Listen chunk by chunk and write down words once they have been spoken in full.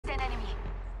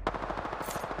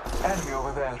Enemy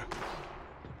over there.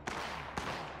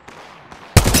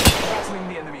 Battling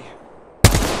the enemy.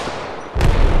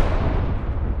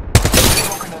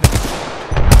 Broken enemy.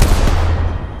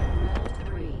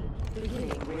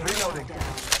 Reloading.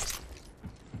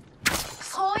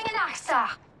 Throwing an axe.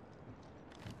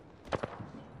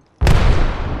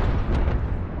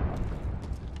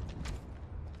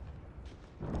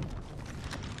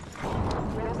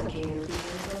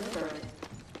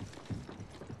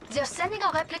 They're sending a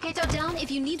replicator down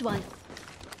if you need one.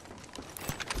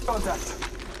 Contact.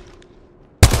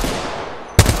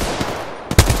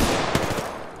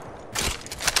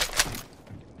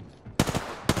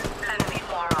 Enemy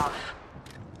far off.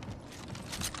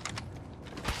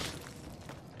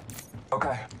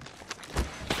 Okay.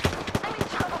 I'm in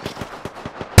trouble.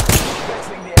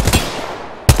 Battling the enemy.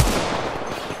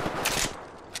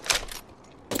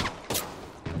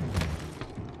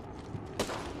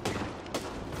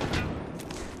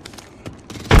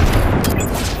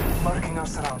 Marking our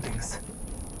surroundings.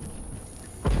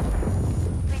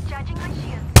 Recharging my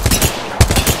shield.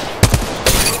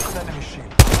 Broken enemy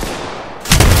shield.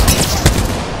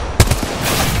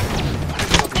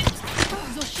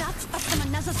 Those shots are from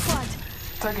another squad.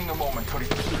 Taking a moment to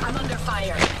repeat. I'm under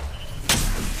fire.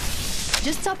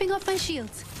 Just topping off my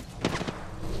shields.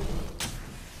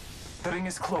 The ring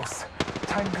is close.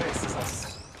 Time graces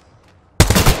us.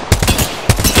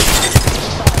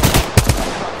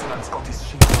 Lieutenant's got his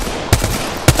shield.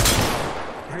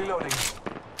 Reloading.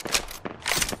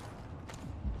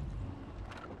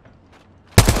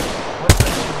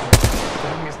 Weapon shield. The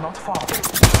ring is not far.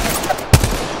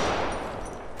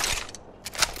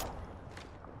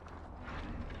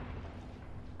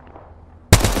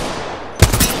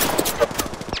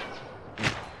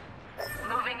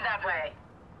 Moving that way.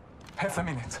 Half a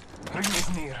minute. Ring is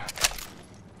near.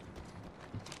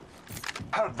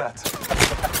 Heard that.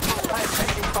 I'm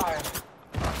taking fire.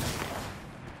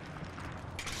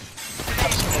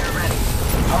 Stationary ready.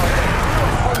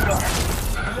 Hunger.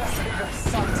 Left reverse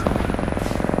sight.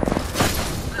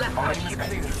 Left Our push. aim is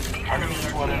clear. The Our enemy aim is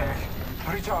for here.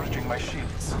 recharging my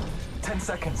shields. 10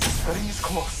 seconds. The ring is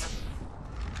close.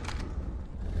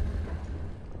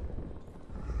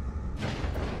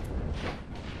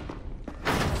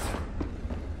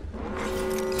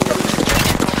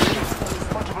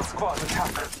 Multiple squads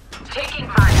attack. Taking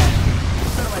fire.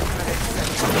 Thermite grenade set.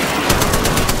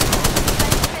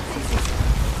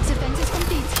 Defense is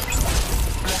complete.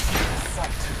 Left reverse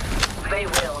sight. They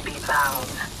will be bound.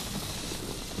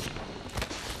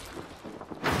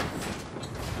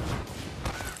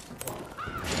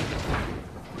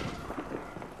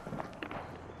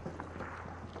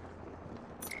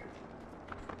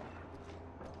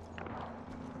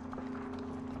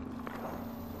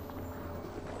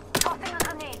 Tossing a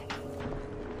grenade.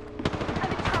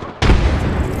 I'm in trouble.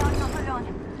 You're not alone.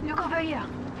 Look over here.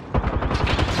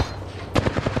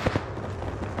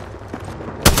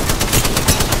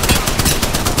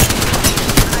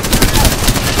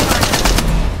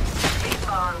 These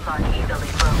bonds are easily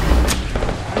broken.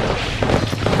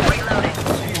 Reloading.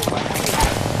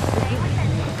 Stay with it.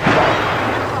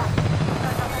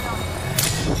 You're not alone.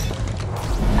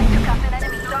 I took out an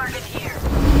enemy. Target here.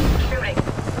 Shooting.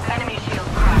 Enemy shield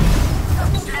cracked.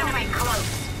 Enemy close.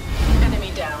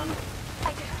 Enemy down. I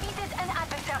defeated an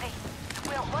adversary.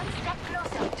 We're one step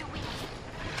closer to winning.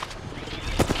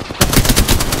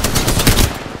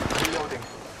 Reloading.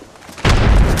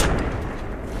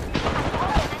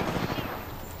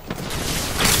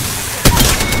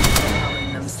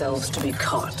 Allowing themselves to be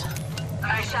caught.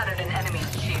 I shattered an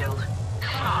enemy's shield.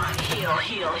 Ah, heal,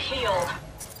 heal, heal.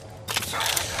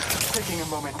 Taking a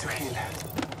moment to heal.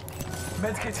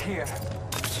 Medkit here.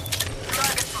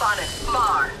 Target spotted.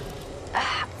 Far.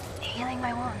 Healing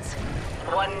my wounds.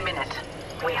 1 minute.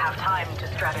 We have time to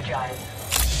strategize.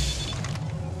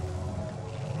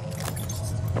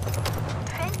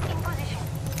 Fence in position.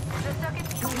 The circuit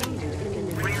is complete.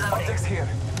 Reloading. Optics here.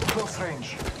 Close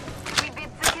range. We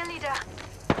beat the kill leader.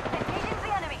 Engaging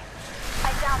the enemy.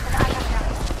 I downed an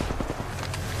adversary.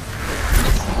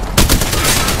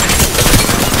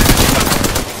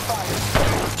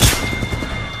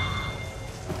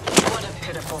 What a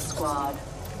pitiful squad.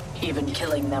 Even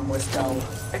killing them was dull.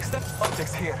 Extend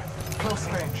optics here. Close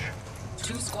range.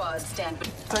 2 squads stand.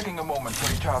 Taking a moment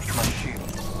to recharge my shield.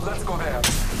 Let's go there.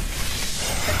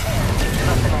 Give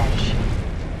us an edge.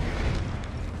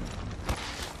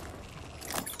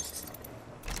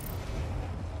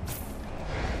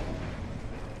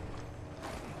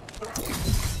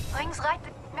 Rings right.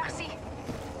 Merci.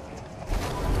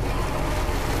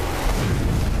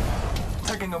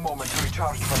 Taking a moment to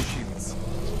recharge my shields.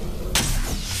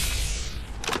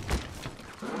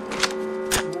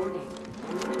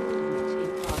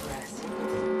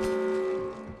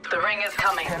 is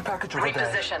coming. Care package over there.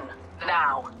 Reposition.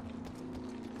 Now.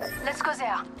 Let's go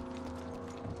there.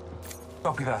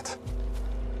 Copy that.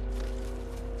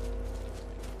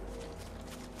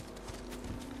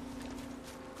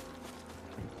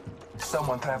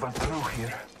 Someone traveled through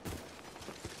here.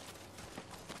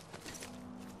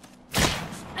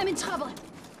 I'm in trouble.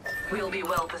 We'll be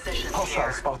well positioned Hostile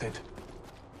here. spotted.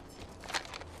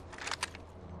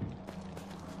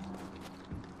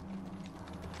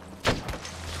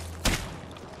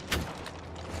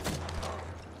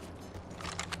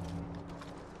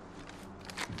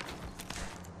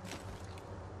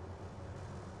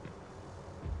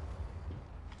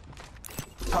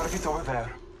 Target over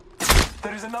there.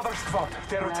 There is another squad.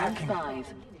 They're attacking.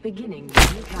 5. Beginning.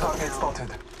 Target spotted.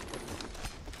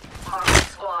 Our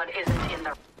squad isn't in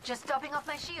the... Just topping off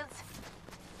my shields.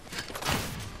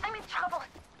 I'm in trouble.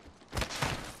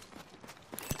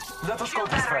 Let us go Shield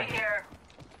this battery way. here.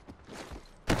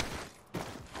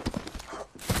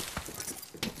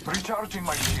 Recharging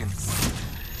my shields.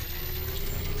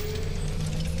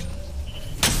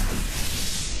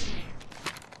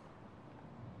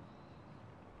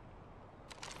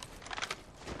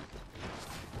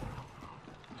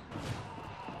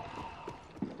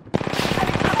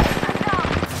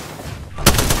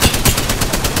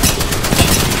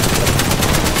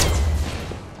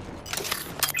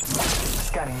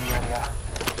 Scanning the area.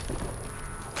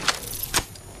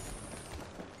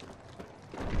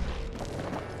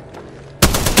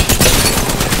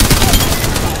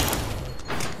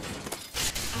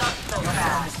 Not so It's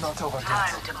fast. not over yet.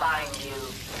 Time to bind you.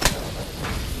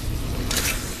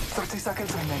 30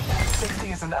 seconds remain. Safety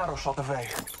is an arrow shot away.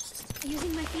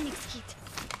 Using my Phoenix kit.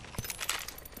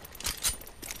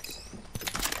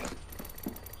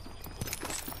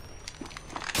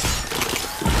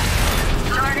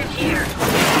 Target here.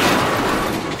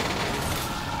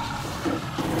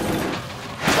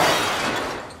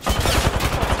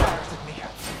 Fired at me.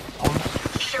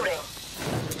 Shooting.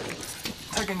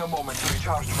 Taking a moment to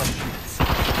recharge my shields.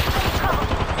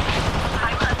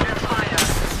 I'm under fire.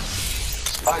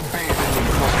 I bathe in the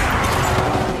smoke.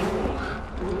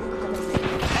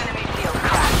 Enemy field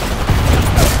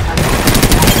cracked.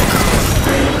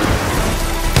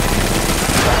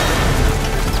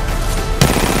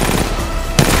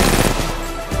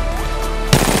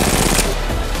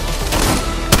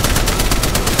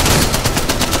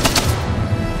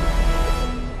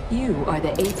 You are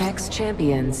the Apex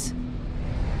champions.